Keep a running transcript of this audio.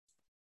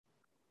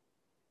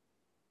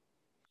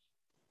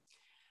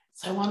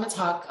So I want to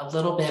talk a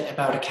little bit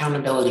about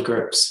accountability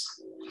groups.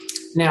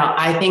 Now,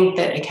 I think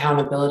that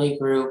accountability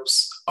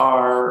groups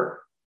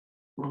are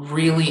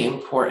really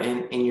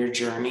important in your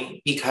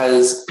journey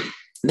because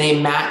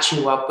they match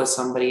you up with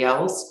somebody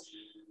else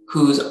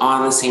who's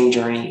on the same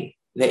journey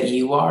that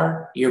you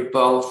are. You're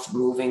both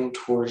moving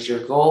towards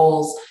your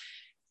goals.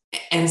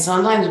 And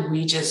sometimes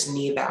we just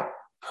need that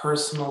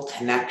personal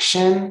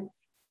connection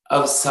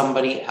of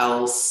somebody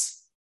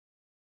else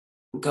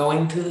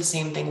going through the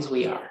same things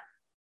we are,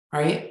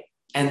 right?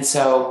 And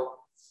so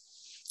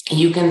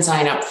you can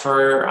sign up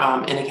for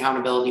an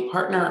accountability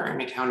partner or an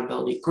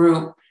accountability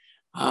group,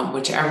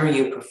 whichever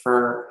you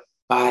prefer,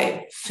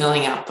 by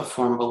filling out the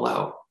form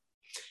below.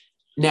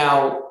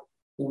 Now,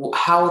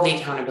 how the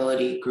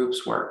accountability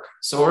groups work.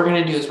 So what we're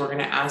going to do is we're going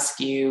to ask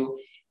you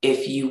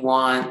if you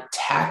want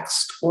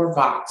text or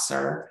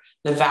Voxer.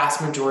 The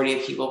vast majority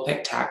of people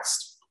pick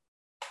text.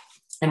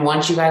 And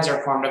once you guys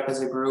are formed up as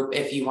a group,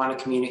 if you want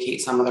to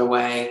communicate some other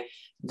way,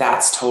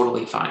 that's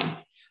totally fine.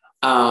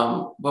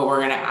 But we're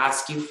going to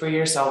ask you for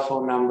your cell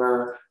phone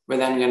number. We're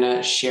then going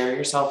to share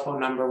your cell phone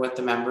number with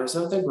the members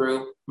of the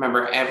group.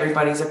 Remember,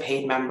 everybody's a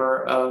paid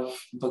member of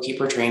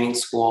Bookkeeper Training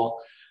School.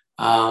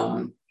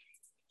 And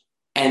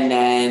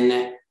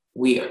then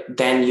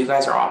you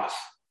guys are off.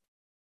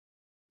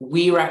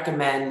 We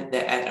recommend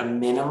that at a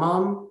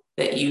minimum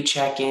that you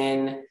check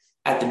in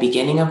at the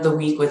beginning of the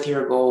week with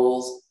your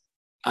goals,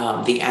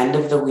 the end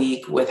of the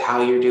week with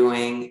how you're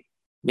doing,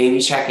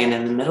 maybe check in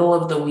the middle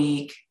of the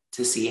week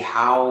to see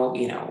how,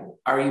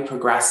 are you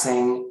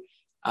progressing?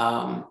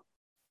 Some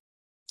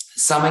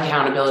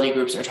accountability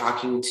groups are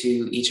talking to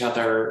each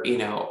other,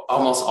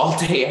 almost all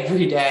day,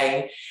 every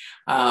day.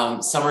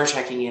 Some are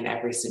checking in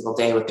every single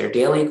day with their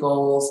daily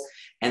goals,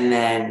 and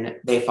then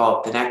they follow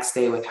up the next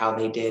day with how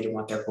they did and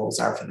what their goals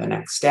are for the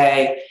next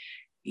day.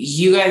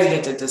 You guys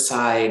get to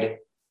decide,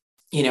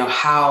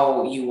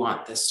 how you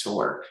want this to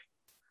work.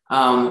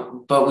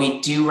 But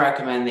we do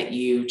recommend that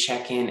you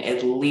check in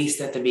at least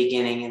at the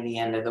beginning and the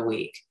end of the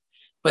week.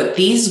 But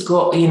these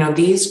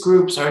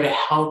groups are to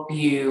help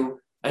you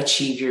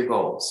achieve your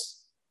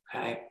goals.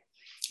 Okay.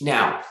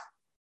 Now,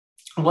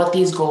 what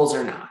these goals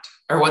are not,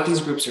 or what these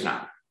groups are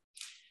not,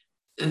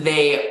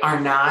 they are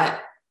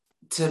not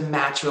to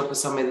match you up with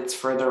somebody that's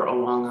further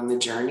along on the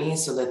journey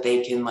so that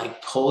they can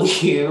pull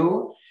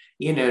you,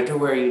 to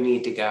where you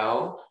need to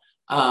go.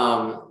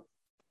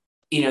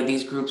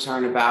 These groups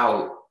aren't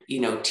about,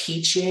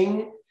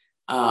 teaching.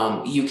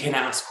 You can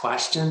ask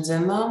questions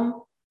in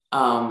them.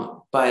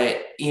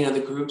 But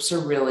the groups are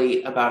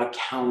really about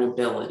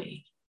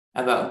accountability,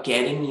 about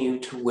getting you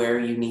to where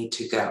you need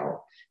to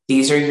go.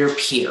 These are your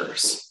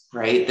peers,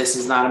 right? This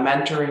is not a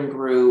mentoring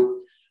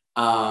group.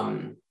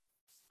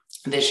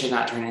 This should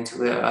not turn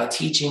into a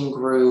teaching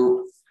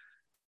group.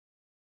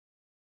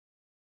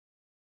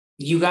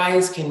 You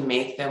guys can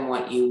make them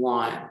what you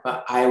want,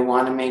 but I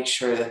want to make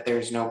sure that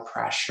there's no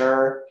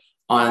pressure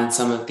on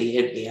some of the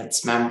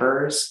advanced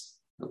members,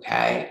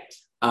 okay?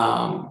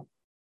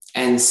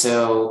 And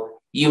so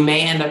you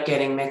may end up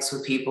getting mixed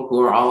with people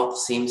who are all at the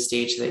same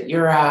stage that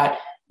you're at.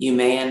 You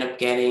may end up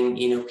getting,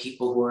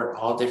 people who are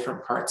at all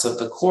different parts of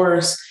the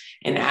course.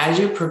 And as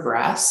you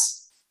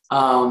progress,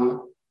 you're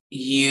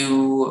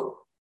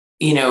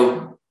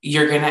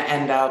going to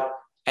end up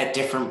at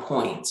different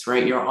points,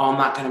 right? You're all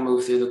not going to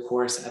move through the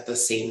course at the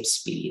same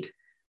speed.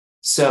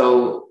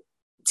 So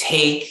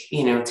take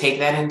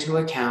that into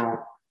account.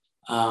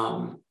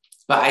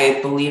 But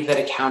I believe that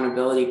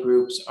accountability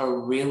groups are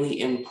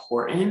really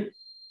important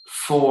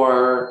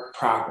for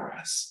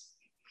progress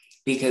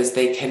because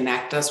they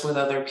connect us with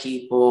other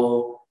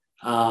people.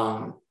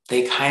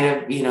 They kind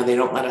of, they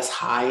don't let us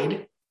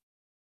hide.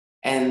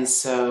 And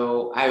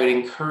so I would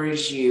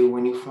encourage you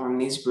when you form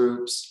these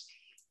groups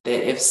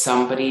that if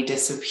somebody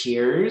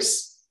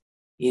disappears,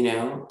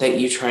 that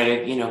you try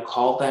to,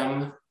 call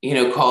them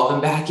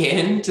back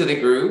into the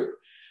group.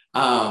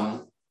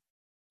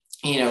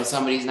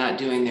 Somebody's not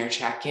doing their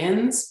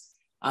check-ins,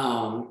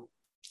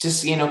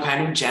 just,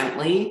 kind of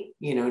gently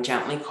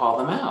call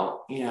them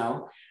out,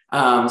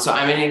 So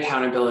I'm in an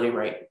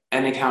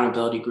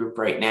accountability group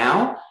right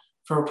now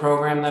for a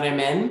program that I'm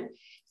in.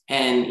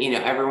 And,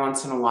 every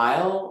once in a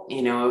while,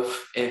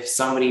 if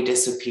somebody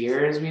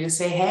disappears, we just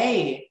say,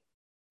 hey,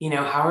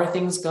 how are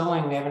things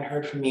going? We haven't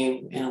heard from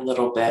you in a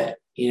little bit.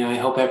 I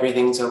hope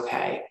everything's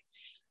okay.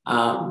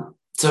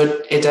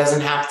 So it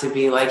doesn't have to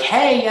be like,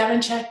 hey, you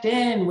haven't checked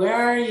in. Where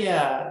are you?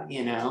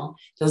 It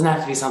doesn't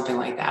have to be something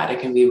like that.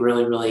 It can be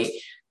really,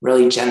 really,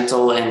 really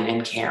gentle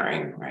and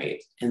caring,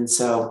 right? And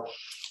so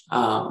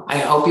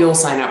I hope you'll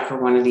sign up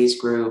for one of these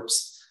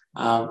groups.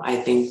 I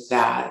think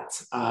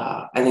it's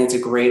a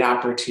great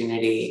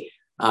opportunity.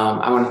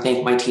 I want to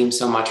thank my team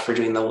so much for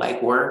doing the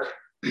legwork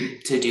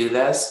to do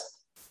this.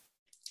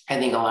 I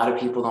think a lot of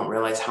people don't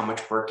realize how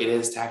much work it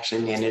is to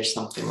actually manage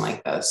something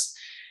like this.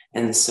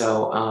 And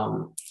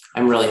so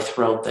I'm really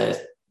thrilled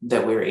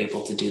that we were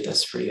able to do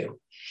this for you.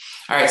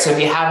 All right. So if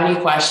you have any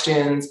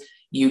questions,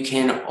 you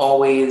can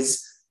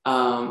always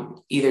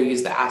either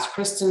use the Ask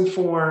Kristen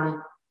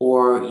form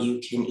or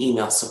you can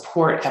email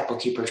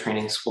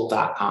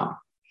support@bookkeepertrainingschool.com.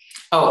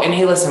 Oh, and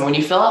hey, listen, when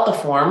you fill out the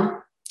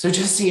form, so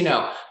just so you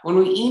know, when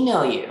we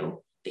email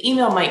you, the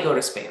email might go to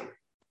spam.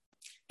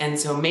 And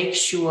so make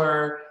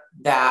sure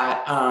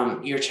that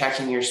you're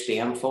checking your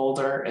spam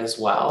folder as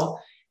well.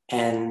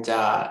 And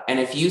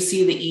if you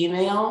see the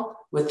email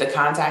with the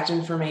contact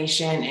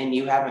information and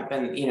you haven't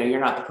been, you're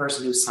not the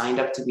person who signed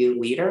up to be the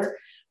leader,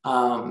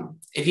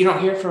 if you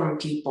don't hear from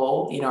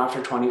people,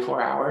 after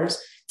 24 hours,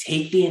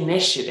 take the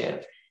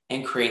initiative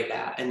and create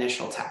that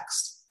initial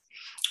text.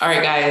 All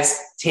right, guys,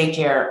 take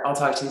care. I'll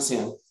talk to you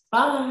soon.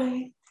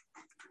 Bye.